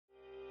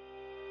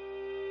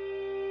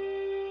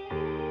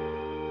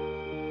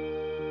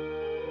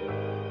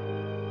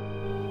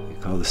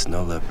Call the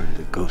snow leopard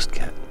the ghost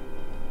cat.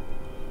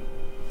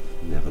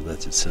 It never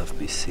lets itself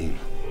be seen.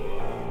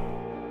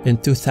 In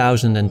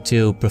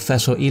 2002,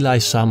 Professor Eli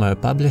Sommer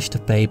published a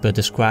paper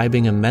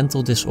describing a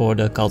mental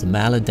disorder called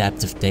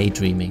Maladaptive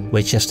Daydreaming,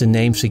 which, as the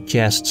name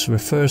suggests,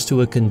 refers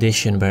to a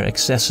condition where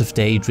excessive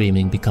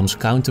daydreaming becomes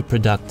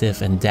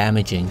counterproductive and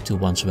damaging to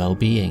one's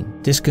well-being.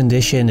 This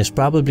condition is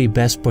probably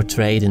best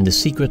portrayed in The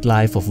Secret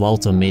Life of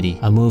Walter Mitty,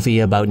 a movie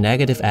about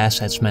negative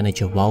assets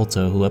manager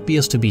Walter who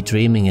appears to be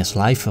dreaming his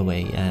life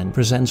away and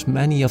presents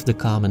many of the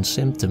common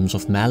symptoms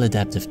of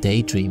maladaptive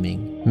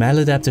daydreaming.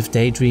 Maladaptive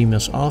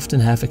daydreamers often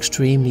have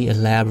extremely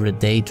elaborate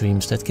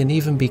daydreams that can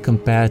even be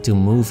compared to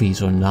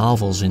movies or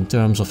novels in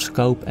terms of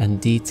scope and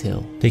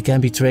detail. They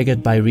can be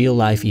triggered by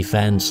real-life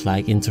events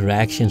like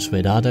interactions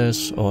with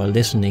others or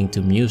listening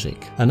to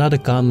music. Another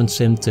common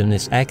symptom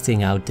is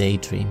acting out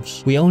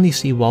daydreams. We only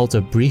see Walter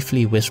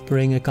briefly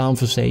whispering a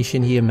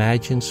conversation he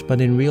imagines,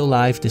 but in real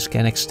life this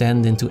can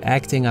extend into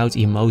acting out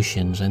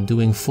emotions and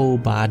doing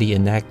full-body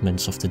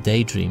enactments of the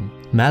daydream.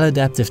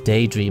 Maladaptive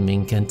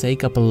daydreaming can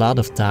take up a lot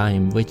of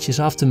time, which is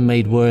often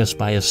made worse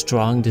by a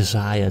strong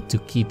desire to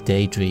keep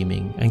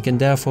daydreaming, and can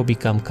therefore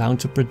become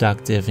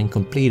counterproductive in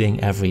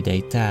completing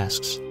everyday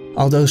tasks.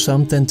 Although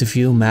some tend to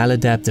view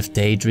maladaptive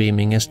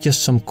daydreaming as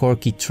just some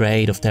quirky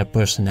trait of their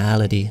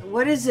personality.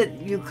 What is it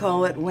you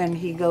call it when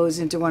he goes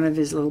into one of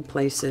his little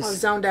places? Oh,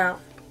 zoned out.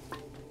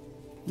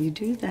 You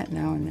do that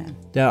now and then.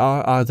 There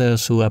are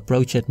others who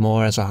approach it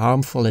more as a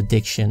harmful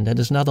addiction that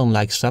is not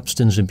unlike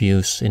substance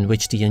abuse, in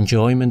which the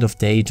enjoyment of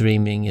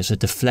daydreaming is a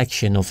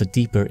deflection of a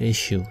deeper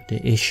issue,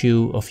 the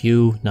issue of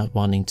you not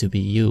wanting to be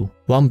you.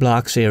 One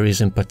blog series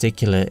in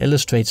particular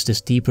illustrates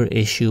this deeper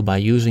issue by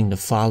using the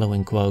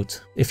following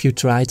quote: "If you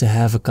try to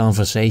have a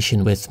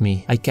conversation with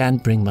me, I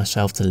can't bring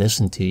myself to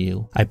listen to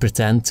you. I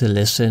pretend to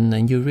listen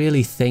and you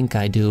really think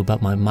I do,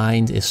 but my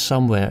mind is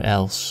somewhere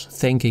else,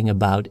 thinking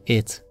about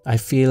it. I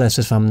feel as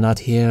if I'm not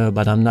here,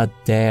 but I'm not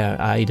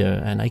there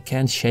either, and I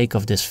can't shake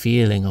off this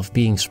feeling of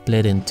being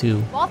split in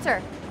two."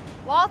 Walter!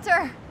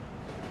 Walter!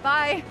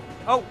 Bye!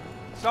 Oh,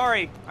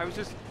 sorry, I was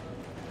just...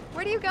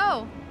 Where do you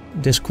go?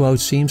 This quote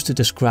seems to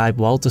describe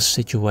Walter's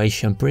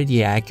situation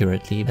pretty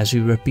accurately, as he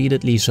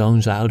repeatedly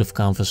zones out of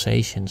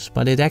conversations,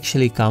 but it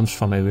actually comes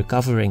from a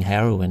recovering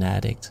heroin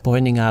addict,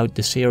 pointing out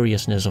the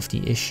seriousness of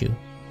the issue.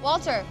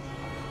 Walter!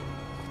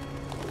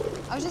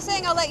 I was just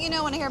saying I'll let you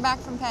know when I hear back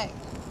from Peg.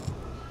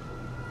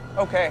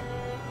 Okay,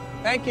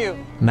 thank you.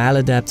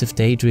 Maladaptive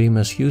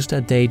daydreamers use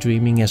their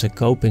daydreaming as a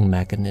coping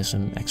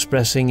mechanism,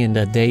 expressing in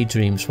their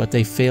daydreams what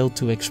they failed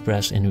to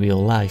express in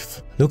real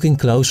life. Looking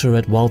closer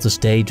at Walter's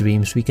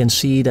daydreams, we can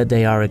see that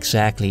they are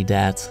exactly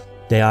that.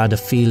 They are the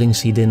feelings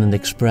he didn't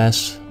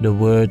express, the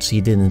words he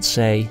didn't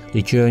say,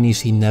 the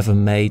journeys he never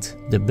made,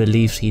 the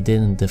beliefs he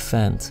didn't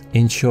defend.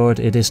 In short,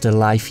 it is the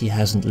life he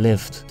hasn't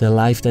lived, the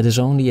life that is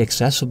only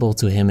accessible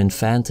to him in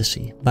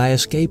fantasy. By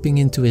escaping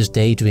into his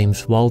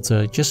daydreams,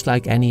 Walter, just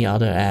like any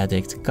other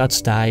addict,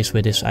 cuts ties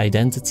with his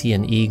identity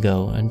and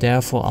ego, and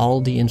therefore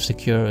all the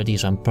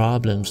insecurities and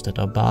problems that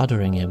are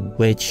bothering him,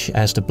 which,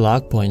 as the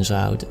blog points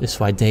out, is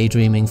why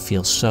daydreaming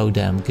feels so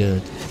damn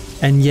good.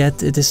 And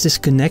yet, it is this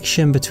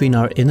connection between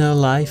our inner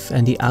life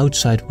and the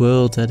outside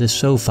world that is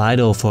so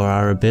vital for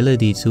our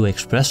ability to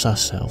express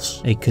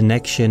ourselves, a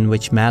connection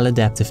which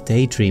maladaptive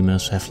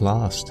daydreamers have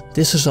lost.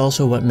 This is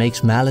also what makes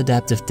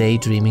maladaptive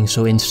daydreaming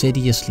so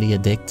insidiously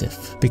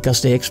addictive,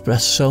 because they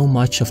express so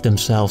much of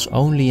themselves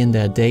only in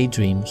their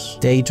daydreams.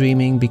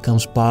 Daydreaming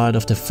becomes part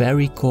of the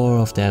very core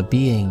of their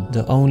being,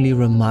 the only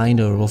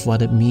reminder of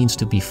what it means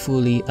to be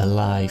fully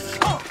alive.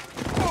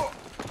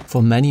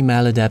 For many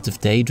maladaptive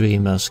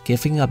daydreamers,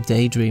 giving up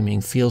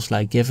daydreaming feels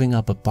like giving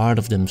up a part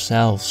of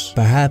themselves,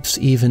 perhaps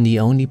even the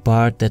only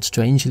part that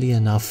strangely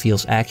enough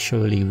feels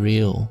actually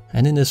real.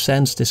 And in a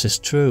sense this is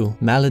true.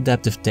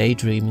 Maladaptive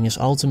daydreaming is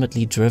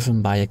ultimately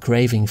driven by a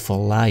craving for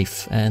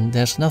life, and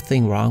there's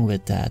nothing wrong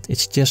with that.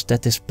 It's just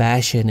that this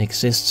passion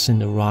exists in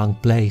the wrong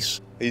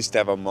place. I used to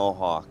have a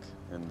mohawk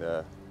and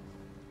a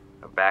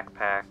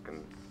backpack,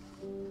 and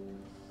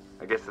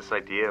I guess this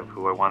idea of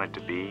who I wanted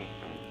to be,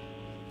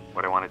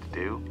 what I wanted to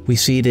do. We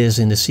see this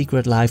in The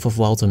Secret Life of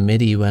Walter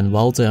Mitty when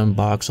Walter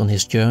embarks on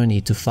his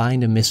journey to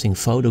find a missing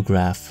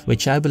photograph,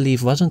 which I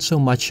believe wasn't so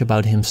much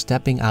about him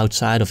stepping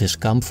outside of his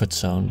comfort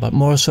zone, but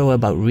more so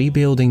about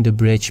rebuilding the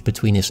bridge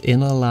between his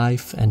inner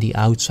life and the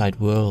outside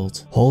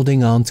world,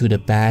 holding on to the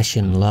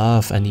passion,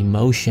 love and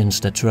emotions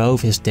that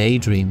drove his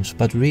daydreams,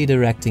 but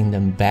redirecting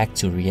them back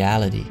to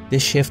reality.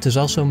 This shift is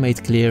also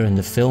made clear in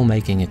the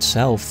filmmaking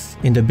itself.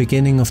 In the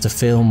beginning of the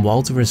film,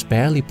 Walter is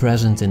barely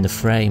present in the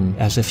frame,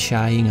 as if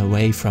shying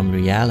away from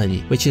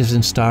reality, which is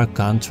in stark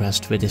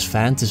contrast with his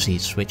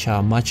fantasies, which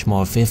are much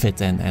more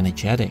vivid and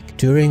energetic.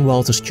 During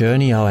Walter's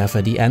journey,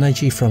 however, the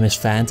energy from his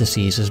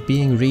fantasies is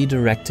being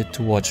redirected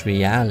towards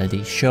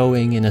reality,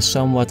 showing in a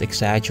somewhat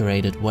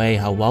exaggerated way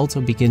how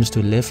Walter begins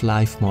to live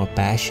life more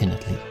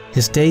passionately.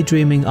 His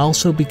daydreaming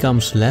also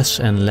becomes less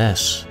and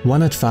less.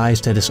 One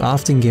advice that is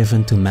often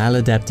given to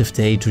maladaptive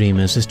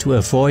daydreamers is to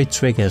avoid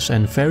triggers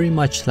and, very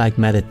much like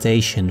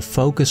meditation,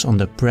 focus on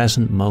the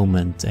present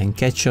moment and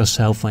catch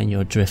yourself when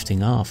you're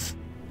drifting off.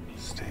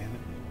 Stay in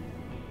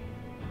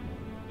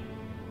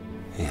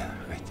it. Yeah,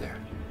 right there.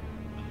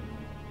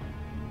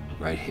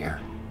 Right here.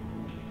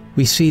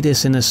 We see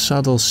this in a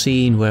subtle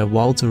scene where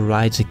Walter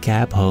rides a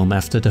cab home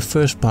after the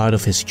first part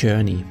of his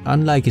journey.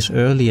 Unlike his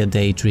earlier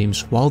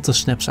daydreams, Walter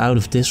snaps out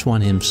of this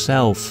one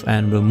himself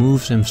and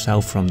removes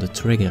himself from the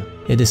trigger.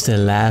 It is the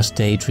last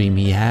daydream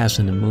he has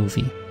in the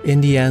movie. In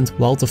the end,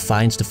 Walter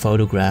finds the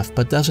photograph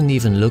but doesn't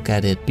even look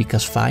at it,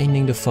 because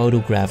finding the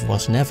photograph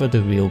was never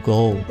the real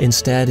goal.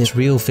 Instead, his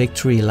real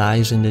victory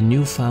lies in the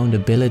newfound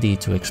ability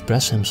to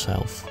express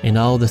himself. In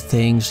all the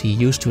things he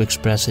used to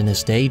express in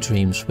his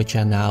daydreams, which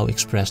are now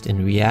expressed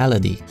in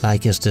reality,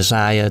 like his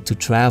desire to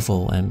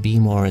travel and be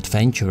more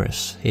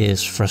adventurous,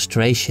 his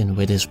frustration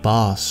with his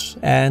boss,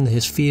 and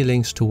his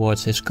feelings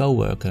towards his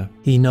coworker.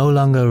 He no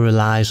longer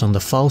relies on the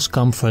false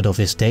comfort of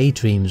his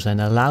daydreams and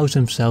allows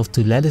himself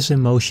to let his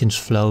emotions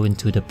flow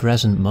into the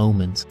present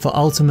moment. For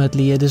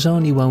ultimately, it is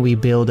only when we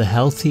build a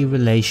healthy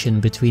relation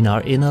between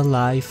our inner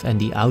life and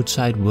the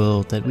outside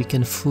world that we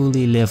can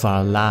fully live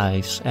our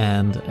lives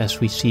and,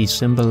 as we see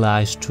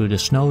symbolized through the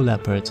snow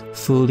leopard,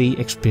 fully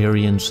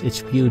experience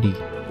its beauty.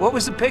 What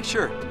was the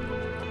picture?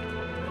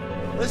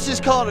 Let's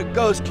just call it a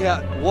ghost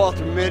cat,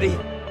 Walter Mitty.